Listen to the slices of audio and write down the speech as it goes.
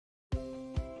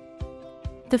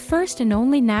The first and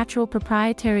only natural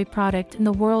proprietary product in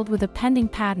the world with a pending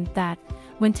patent that,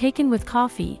 when taken with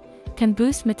coffee, can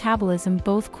boost metabolism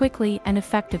both quickly and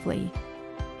effectively.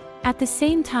 At the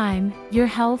same time, your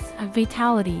health,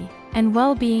 vitality, and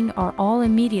well-being are all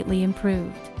immediately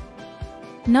improved.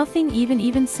 Nothing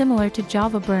even similar to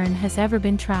javaburn has ever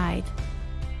been tried.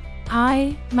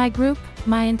 I, my group,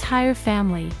 my entire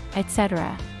family,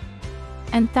 etc.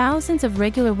 And thousands of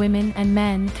regular women and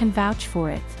men can vouch for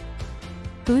it.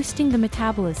 Boosting the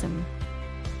metabolism.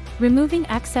 Removing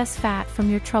excess fat from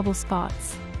your trouble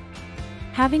spots.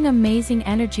 Having amazing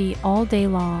energy all day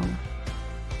long.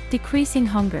 Decreasing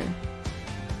hunger.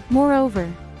 Moreover,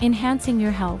 enhancing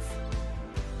your health.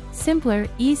 Simpler,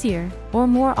 easier, or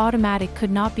more automatic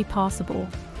could not be possible.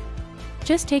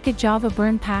 Just take a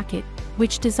javaburn packet,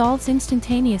 which dissolves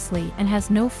instantaneously and has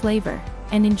no flavor,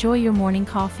 and enjoy your morning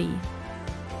coffee.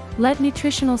 Let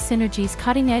nutritional synergy's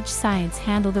cutting-edge science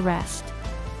handle the rest.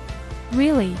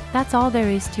 Really, that's all there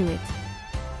is to it.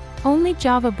 Only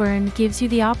javaburn gives you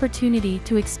the opportunity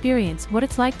to experience what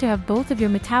it's like to have both of your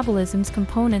metabolism's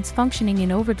components functioning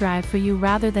in overdrive for you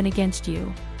rather than against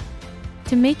you.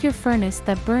 To make your furnace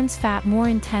that burns fat more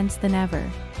intense than ever.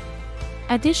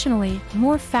 Additionally,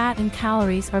 more fat and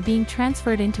calories are being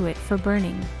transferred into it for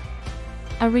burning.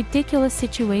 A ridiculous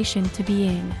situation to be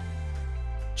in.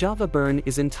 Javaburn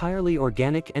is entirely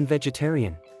organic and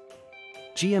vegetarian.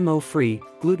 GMO-free,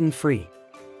 gluten-free.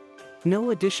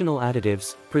 No additional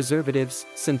additives, preservatives,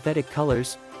 synthetic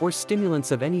colors, or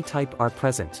stimulants of any type are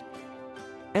present.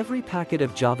 Every packet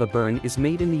of javaburn is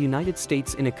made in the United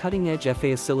States in a cutting-edge FA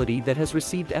facility that has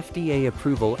received FDA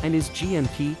approval and is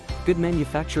GMP, Good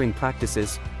Manufacturing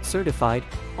Practices, certified,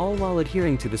 all while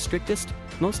adhering to the strictest,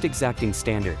 most exacting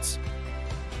standards.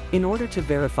 In order to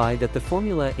verify that the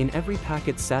formula in every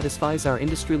packet satisfies our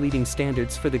industry-leading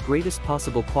standards for the greatest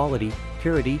possible quality,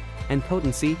 purity, and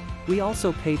potency, we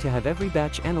also pay to have every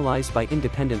batch analyzed by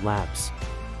independent labs.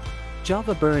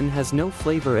 Javaburn has no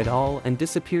flavor at all and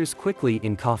disappears quickly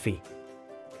in coffee.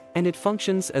 And it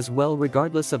functions as well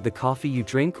regardless of the coffee you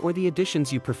drink or the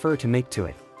additions you prefer to make to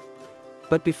it.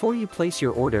 But before you place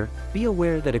your order, be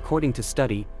aware that according to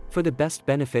study, for the best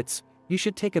benefits, you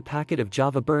should take a packet of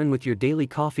javaburn with your daily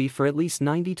coffee for at least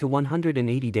 90 to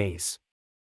 180 days.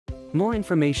 More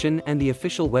information and the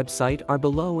official website are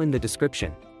below in the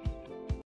description.